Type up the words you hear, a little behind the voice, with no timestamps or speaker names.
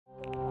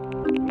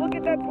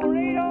get that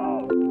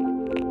tornado!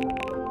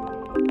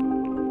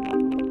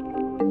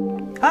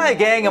 Hi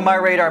gang, I'm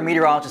MyRadar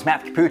meteorologist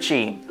Matthew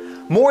Cappucci.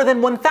 More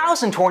than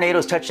 1,000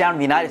 tornadoes touch down in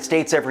the United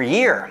States every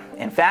year.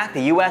 In fact,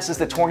 the US is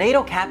the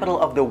tornado capital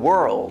of the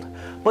world.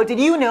 But did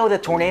you know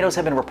that tornadoes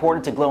have been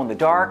reported to glow in the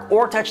dark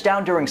or touch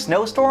down during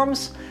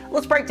snowstorms?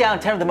 Let's break down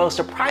 10 of the most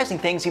surprising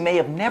things you may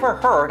have never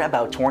heard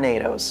about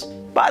tornadoes.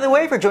 By the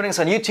way, if you're joining us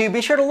on YouTube,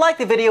 be sure to like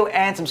the video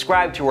and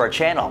subscribe to our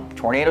channel.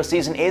 Tornado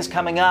season is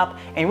coming up,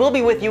 and we'll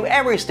be with you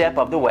every step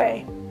of the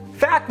way.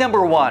 Fact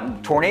number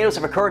 1, tornadoes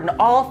have occurred in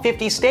all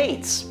 50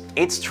 states.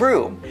 It's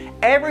true.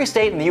 Every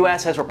state in the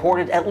US has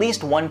reported at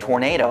least one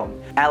tornado.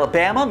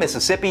 Alabama,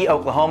 Mississippi,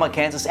 Oklahoma,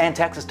 Kansas, and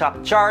Texas top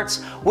the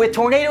charts, with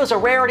tornadoes a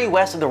rarity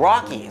west of the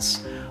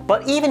Rockies.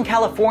 But even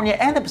California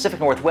and the Pacific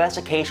Northwest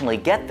occasionally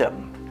get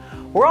them.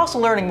 We're also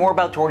learning more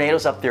about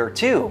tornadoes up there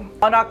too.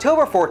 On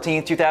October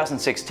 14,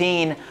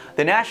 2016,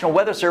 the National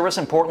Weather Service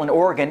in Portland,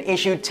 Oregon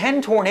issued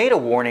 10 tornado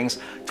warnings,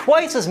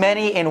 twice as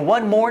many in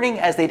one morning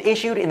as they'd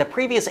issued in the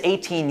previous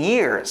 18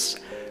 years.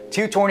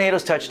 2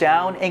 tornadoes touched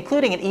down,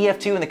 including an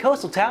EF2 in the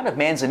coastal town of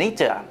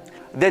Manzanita.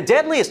 The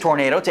deadliest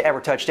tornado to ever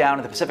touch down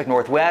in the Pacific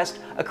Northwest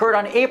occurred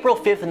on April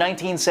 5,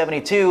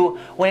 1972,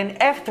 when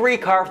an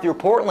F3 carved through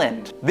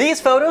Portland.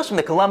 These photos from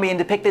the Columbian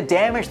depict the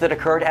damage that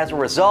occurred as a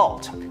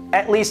result.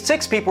 At least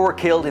 6 people were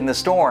killed in the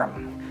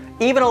storm.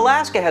 Even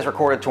Alaska has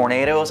recorded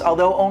tornadoes,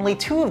 although only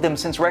 2 of them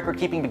since record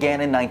keeping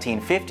began in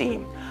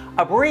 1950.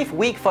 A brief,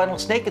 weak funnel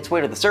snaked its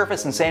way to the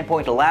surface in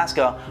Sandpoint,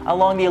 Alaska,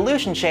 along the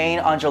Aleutian chain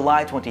on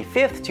July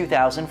 25,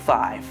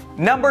 2005.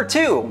 Number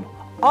 2.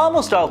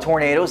 Almost all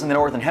tornadoes in the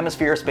Northern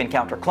Hemisphere spin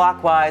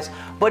counterclockwise,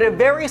 but a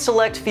very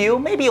select few,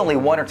 maybe only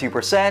 1 or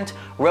 2%,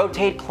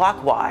 rotate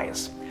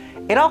clockwise.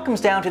 It all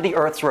comes down to the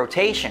Earth's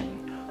rotation.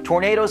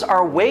 Tornadoes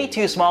are way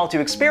too small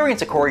to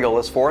experience a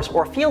Coriolis force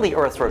or feel the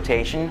Earth's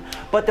rotation,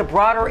 but the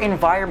broader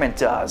environment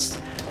does.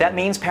 That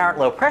means parent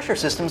low-pressure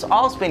systems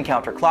all spin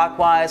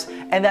counterclockwise,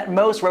 and that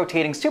most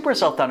rotating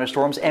supercell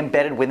thunderstorms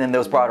embedded within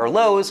those broader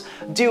lows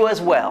do as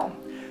well.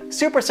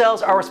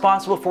 Supercells are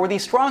responsible for the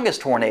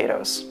strongest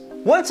tornadoes.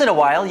 Once in a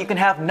while, you can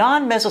have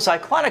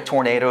non-mesocyclonic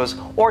tornadoes,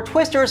 or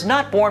twisters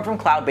not born from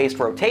cloud-based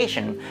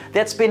rotation,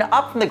 that spin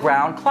up from the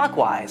ground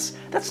clockwise.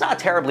 That's not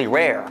terribly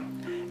rare.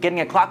 Getting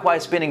a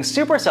clockwise spinning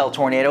supercell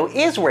tornado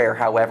is rare,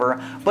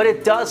 however, but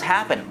it does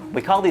happen.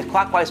 We call these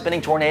clockwise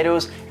spinning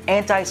tornadoes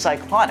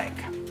anticyclonic.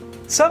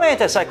 Some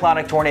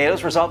anticyclonic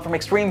tornadoes result from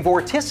extreme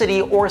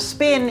vorticity or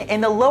spin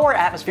in the lower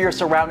atmosphere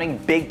surrounding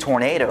big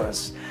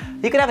tornadoes.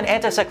 You can have an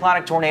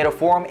anticyclonic tornado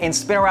form and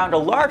spin around a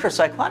larger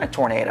cyclonic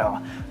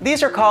tornado.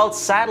 These are called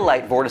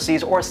satellite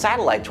vortices or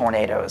satellite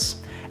tornadoes.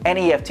 An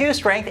EF2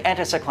 strength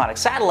anticyclonic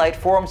satellite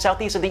formed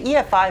southeast of the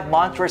EF5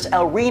 monstrous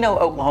El Reno,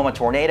 Oklahoma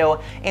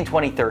tornado in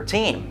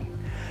 2013.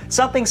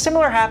 Something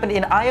similar happened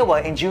in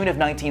Iowa in June of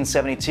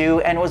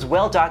 1972 and was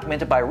well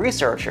documented by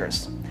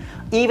researchers.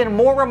 Even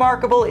more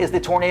remarkable is the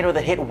tornado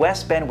that hit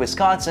West Bend,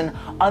 Wisconsin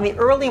on the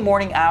early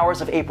morning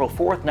hours of April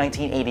 4,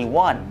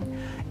 1981.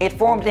 It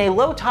formed in a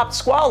low-topped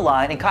squall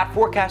line and caught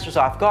forecasters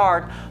off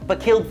guard, but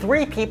killed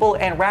 3 people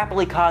and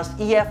rapidly caused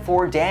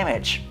EF4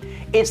 damage.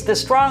 It's the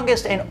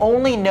strongest and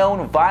only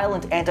known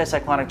violent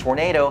anticyclonic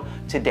tornado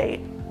to date.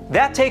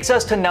 That takes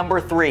us to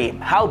number 3,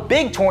 how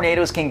big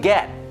tornadoes can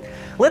get.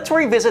 Let's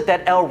revisit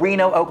that El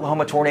Reno,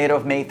 Oklahoma tornado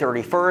of May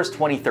 31,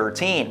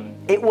 2013.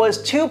 It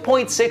was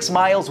 2.6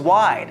 miles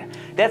wide.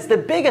 That's the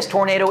biggest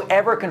tornado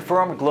ever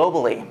confirmed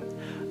globally.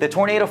 The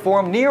tornado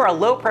formed near a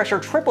low-pressure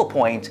triple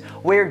point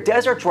where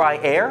desert dry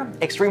air,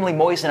 extremely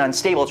moist and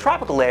unstable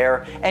tropical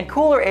air, and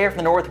cooler air from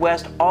the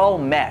northwest all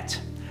met.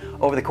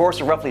 Over the course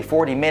of roughly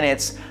 40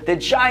 minutes, the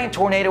giant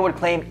tornado would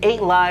claim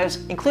 8 lives,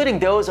 including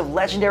those of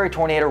legendary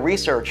tornado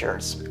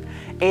researchers.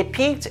 It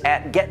peaked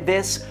at, get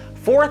this,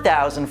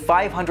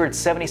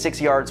 4,576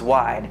 yards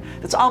wide.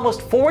 That's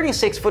almost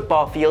 46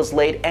 football fields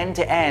laid end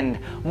to end,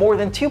 more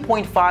than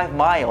 2.5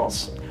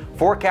 miles.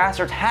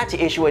 Forecasters had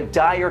to issue a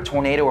dire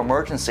tornado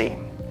emergency.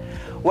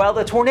 While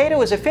the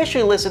tornado is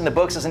officially listed in the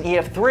books as an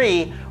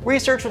EF3,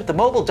 research with the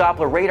mobile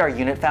Doppler radar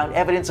unit found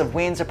evidence of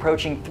winds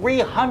approaching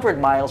 300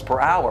 miles per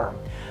hour.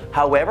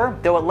 However,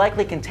 though it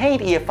likely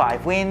contained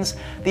EF5 winds,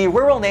 the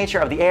rural nature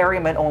of the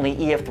area meant only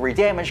EF3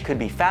 damage could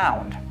be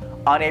found.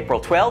 On April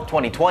 12,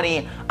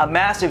 2020, a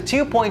massive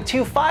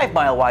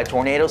 2.25-mile-wide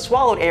tornado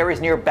swallowed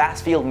areas near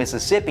Bassfield,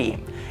 Mississippi.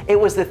 It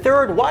was the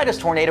 3rd widest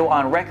tornado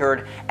on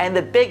record and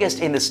the biggest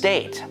in the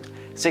state.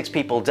 6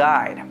 people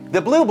died.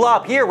 The blue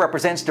blob here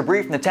represents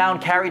debris from the town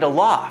carried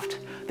aloft.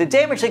 The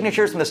damage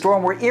signatures from the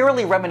storm were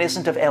eerily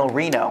reminiscent of El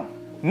Reno.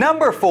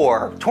 Number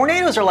 4.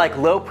 Tornadoes are like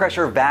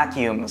low-pressure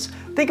vacuums.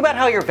 Think about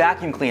how your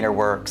vacuum cleaner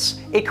works.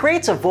 It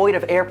creates a void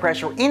of air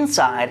pressure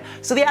inside,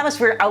 so the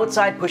atmosphere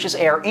outside pushes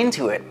air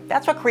into it.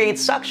 That's what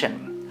creates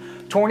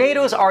suction.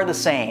 Tornadoes are the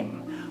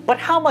same. But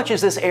how much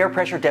is this air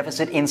pressure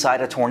deficit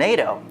inside a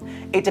tornado?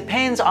 It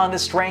depends on the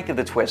strength of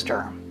the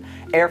twister.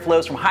 Air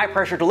flows from high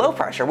pressure to low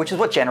pressure, which is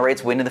what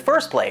generates wind in the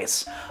first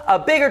place. A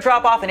bigger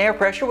drop-off in air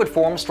pressure would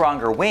form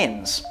stronger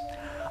winds.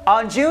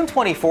 On June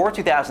 24,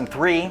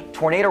 2003,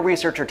 tornado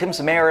researcher Tim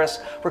Samaras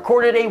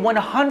recorded a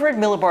 100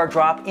 millibar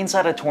drop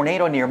inside a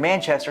tornado near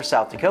Manchester,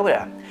 South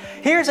Dakota.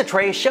 Here's a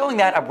trace showing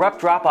that abrupt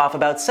drop-off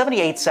about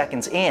 78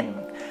 seconds in.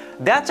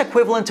 That's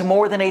equivalent to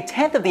more than a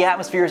tenth of the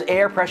atmosphere's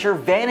air pressure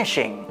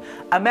vanishing.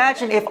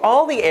 Imagine if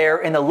all the air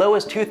in the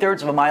lowest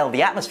 2/3 of a mile of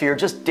the atmosphere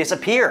just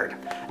disappeared.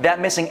 That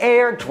missing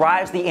air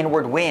drives the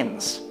inward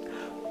winds.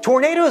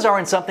 Tornadoes are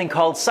in something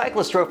called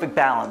cyclostrophic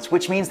balance,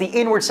 which means the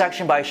inward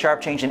section by a sharp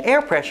change in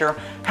air pressure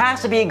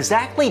has to be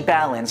exactly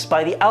balanced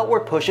by the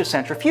outward push of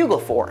centrifugal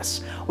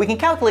force. We can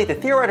calculate the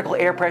theoretical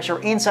air pressure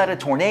inside a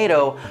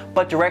tornado,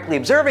 but directly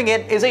observing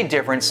it is a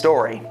different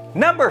story.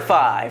 Number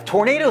 5.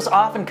 Tornadoes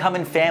often come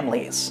in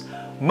families.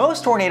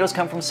 Most tornadoes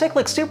come from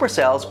cyclic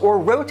supercells or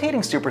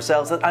rotating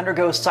supercells that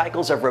undergo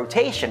cycles of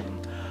rotation.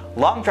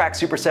 Long-track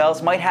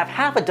supercells might have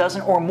half a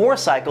dozen or more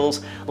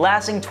cycles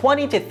lasting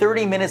 20 to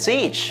 30 minutes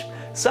each.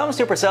 Some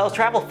supercells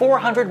travel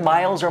 400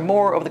 miles or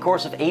more over the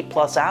course of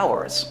 8+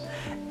 hours.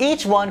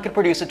 Each one could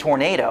produce a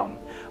tornado.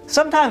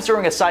 Sometimes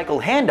during a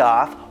cycle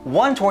handoff,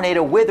 one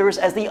tornado withers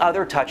as the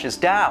other touches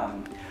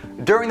down.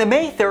 During the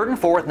May 3rd and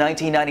 4th,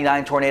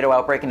 1999 tornado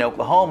outbreak in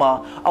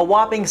Oklahoma, a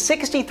whopping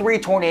 63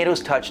 tornadoes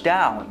touched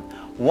down.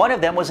 One of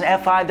them was an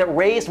F5 that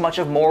razed much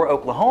of Moore,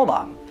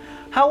 Oklahoma.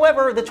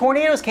 However, the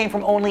tornadoes came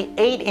from only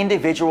 8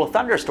 individual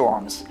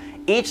thunderstorms.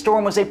 Each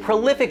storm was a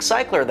prolific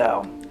cycler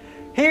though.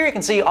 Here you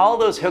can see all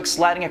those hooks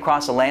sliding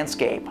across the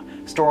landscape.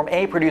 Storm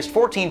A produced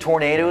 14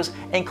 tornadoes,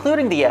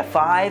 including the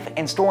F5,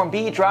 and Storm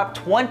B dropped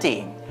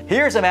 20.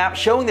 Here's a map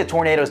showing the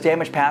tornadoes'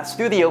 damage paths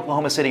through the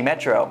Oklahoma City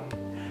metro.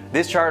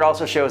 This chart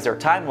also shows their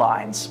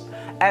timelines.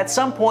 At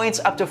some points,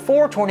 up to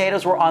 4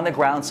 tornadoes were on the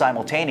ground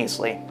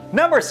simultaneously.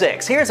 Number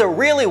 6. Here's a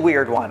really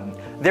weird one.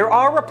 There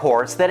are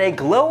reports that a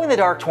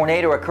glow-in-the-dark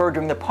tornado occurred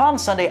during the Palm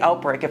Sunday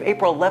outbreak of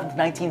April 11,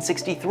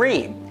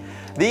 1963.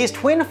 These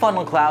twin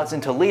funnel clouds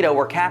in Toledo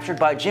were captured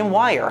by Jim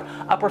Wire,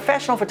 a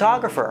professional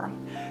photographer.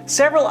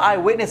 Several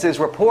eyewitnesses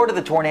reported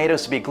the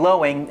tornadoes to be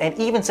glowing and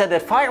even said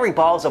that fiery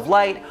balls of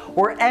light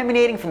were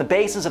emanating from the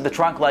bases of the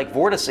trunk-like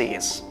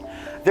vortices.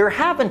 There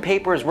have been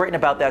papers written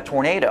about that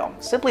tornado.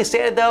 Simply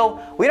stated though,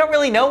 we don't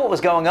really know what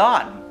was going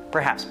on.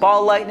 Perhaps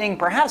ball lightning,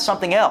 perhaps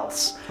something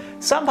else.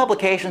 Some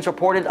publications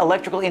reported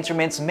electrical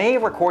instruments may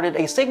have recorded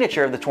a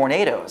signature of the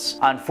tornadoes.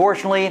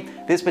 Unfortunately,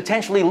 this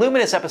potentially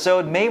luminous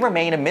episode may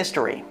remain a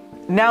mystery.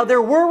 Now,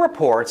 there were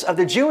reports of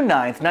the June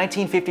 9,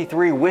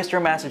 1953 Worcester,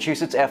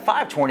 Massachusetts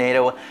F5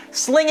 tornado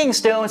slinging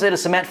stones at a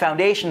cement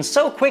foundation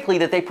so quickly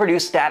that they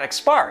produced static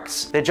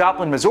sparks. The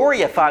Joplin, Missouri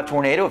F5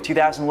 tornado of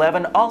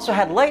 2011 also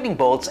had lightning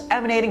bolts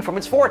emanating from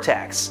its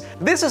vortex.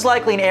 This is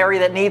likely an area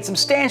that needs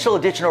substantial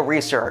additional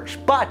research,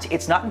 but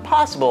it's not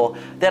impossible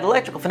that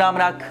electrical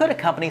phenomena could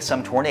accompany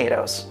some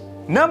tornadoes.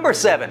 Number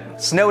 7.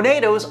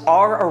 Snownadoes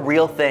are a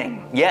real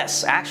thing.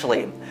 Yes,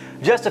 actually.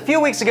 Just a few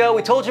weeks ago,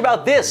 we told you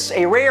about this,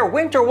 a rare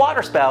winter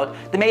waterspout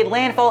that made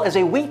landfall as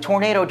a weak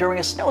tornado during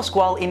a snow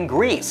squall in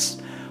Greece.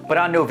 But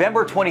on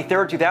November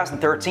 23,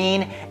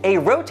 2013, a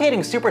rotating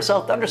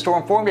supercell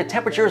thunderstorm formed at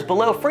temperatures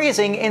below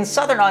freezing in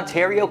southern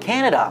Ontario,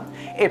 Canada.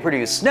 It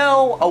produced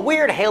snow, a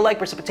weird hail-like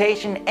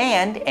precipitation,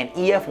 and an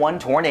EF1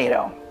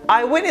 tornado.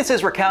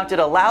 Eyewitnesses recounted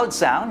a loud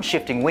sound,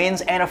 shifting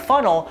winds, and a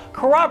funnel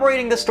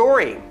corroborating the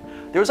story.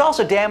 There was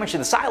also damage to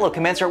the silo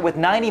commensurate with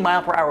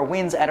 90-mile-per-hour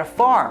winds at a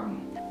farm.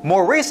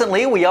 More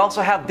recently, we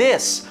also have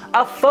this,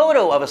 a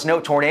photo of a snow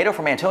tornado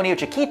from Antonio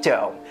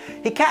Chiquito.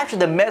 He captured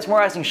the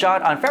mesmerizing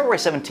shot on February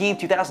 17,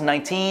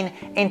 2019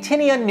 in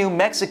Tinian, New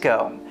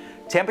Mexico.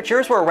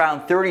 Temperatures were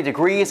around 30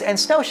 degrees and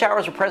snow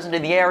showers were present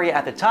in the area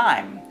at the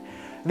time.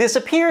 This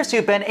appears to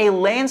have been a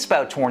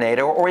landspout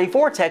tornado or a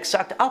vortex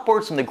sucked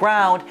upwards from the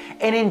ground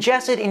and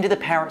ingested into the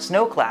parent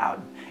snow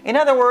cloud. In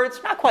other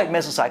words, not quite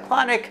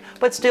mesocyclonic,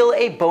 but still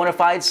a bona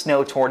fide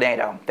snow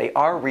tornado. They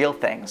are real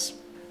things.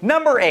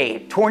 Number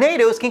 8.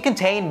 Tornadoes can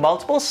contain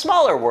multiple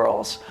smaller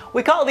whirls.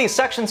 We call these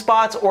suction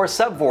spots or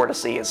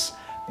subvortices.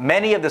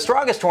 Many of the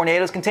strongest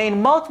tornadoes contain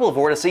multiple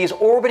vortices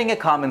orbiting a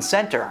common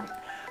center.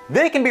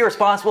 They can be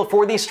responsible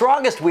for the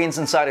strongest winds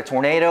inside a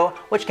tornado,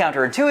 which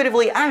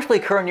counterintuitively actually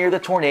occur near the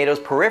tornado's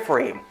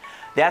periphery.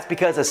 That's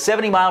because a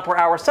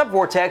 70-mile-per-hour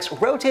subvortex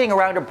rotating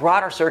around a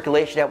broader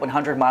circulation at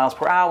 100 miles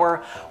per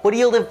hour would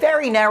yield a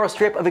very narrow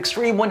strip of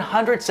extreme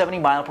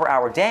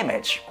 170-mile-per-hour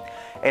damage.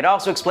 It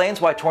also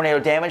explains why tornado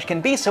damage can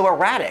be so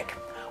erratic.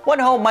 One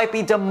home might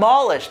be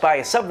demolished by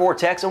a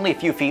subvortex only a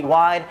few feet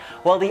wide,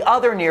 while the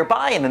other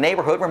nearby in the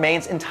neighborhood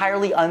remains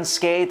entirely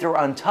unscathed or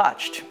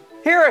untouched.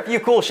 Here are a few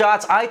cool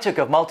shots I took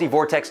of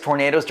multi-vortex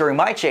tornadoes during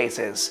my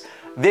chases.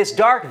 This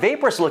dark,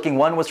 vaporous-looking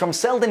one was from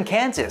Selden,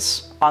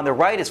 Kansas. On the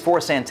right is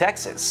Forsan,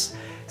 Texas.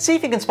 See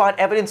if you can spot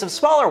evidence of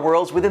smaller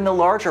whirls within the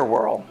larger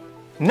whirl.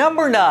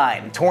 Number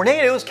 9.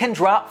 Tornadoes can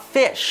drop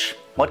fish.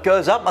 What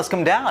goes up must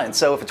come down, and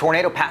so if a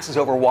tornado passes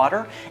over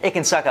water, it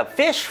can suck up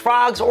fish,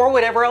 frogs, or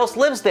whatever else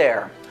lives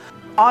there.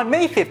 On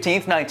May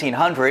 15,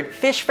 1900,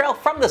 fish fell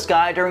from the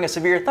sky during a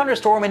severe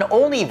thunderstorm in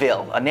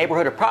Olneyville, a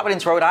neighborhood of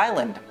Providence, Rhode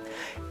Island.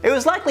 It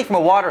was likely from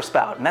a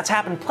waterspout, and that's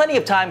happened plenty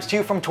of times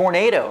too from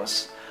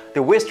tornadoes.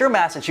 The Worcester,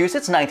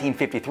 Massachusetts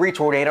 1953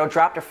 tornado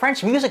dropped a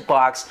French music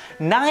box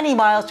 90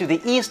 miles to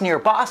the east near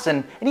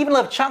Boston and even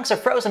left chunks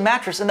of frozen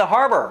mattress in the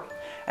harbor.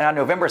 And on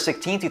November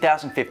 16,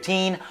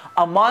 2015,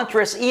 a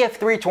monstrous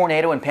EF3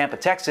 tornado in Pampa,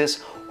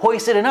 Texas,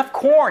 hoisted enough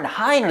corn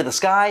high into the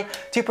sky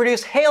to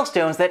produce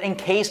hailstones that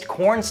encased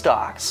corn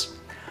stalks.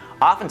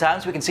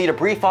 Oftentimes, we can see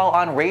debris fall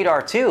on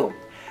radar too.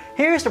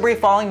 Here's debris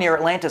falling near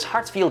Atlanta's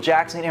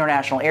Hartsfield-Jackson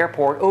International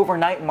Airport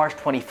overnight March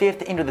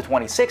 25th into the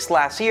 26th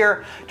last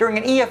year during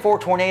an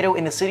EF4 tornado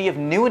in the city of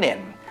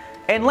Newnan.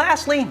 And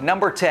lastly,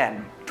 number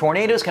 10.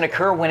 Tornadoes can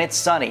occur when it's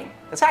sunny.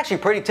 That's actually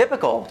pretty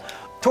typical.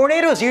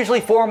 Tornadoes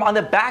usually form on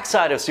the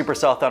backside of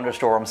supercell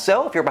thunderstorms,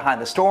 so if you're behind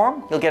the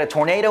storm, you'll get a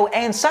tornado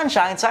and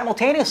sunshine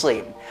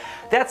simultaneously.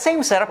 That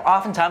same setup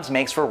oftentimes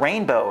makes for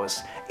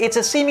rainbows. It's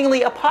a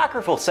seemingly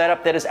apocryphal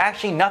setup that is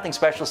actually nothing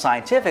special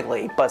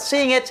scientifically, but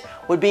seeing it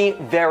would be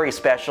very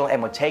special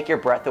and would take your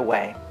breath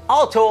away.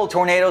 All told,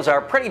 tornadoes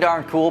are pretty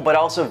darn cool, but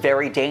also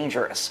very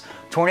dangerous.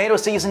 Tornado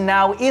season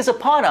now is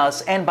upon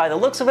us, and by the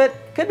looks of it,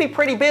 could be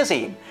pretty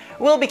busy.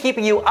 We'll be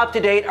keeping you up to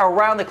date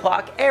around the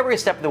clock every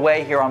step of the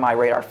way here on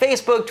MyRadar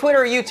Facebook,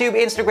 Twitter, YouTube,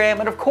 Instagram,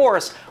 and of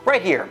course,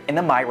 right here in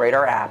the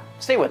MyRadar app.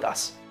 Stay with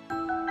us.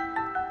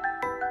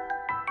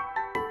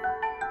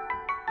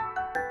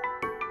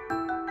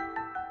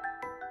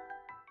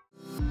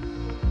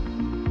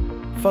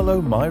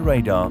 Follow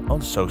MyRadar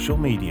on social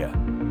media: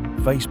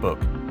 Facebook,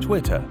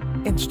 Twitter,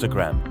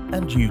 Instagram,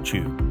 and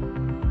YouTube.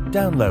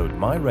 Download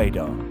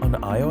MyRadar on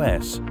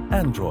iOS,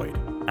 Android,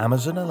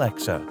 Amazon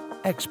Alexa,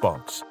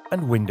 Xbox,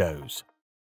 and Windows.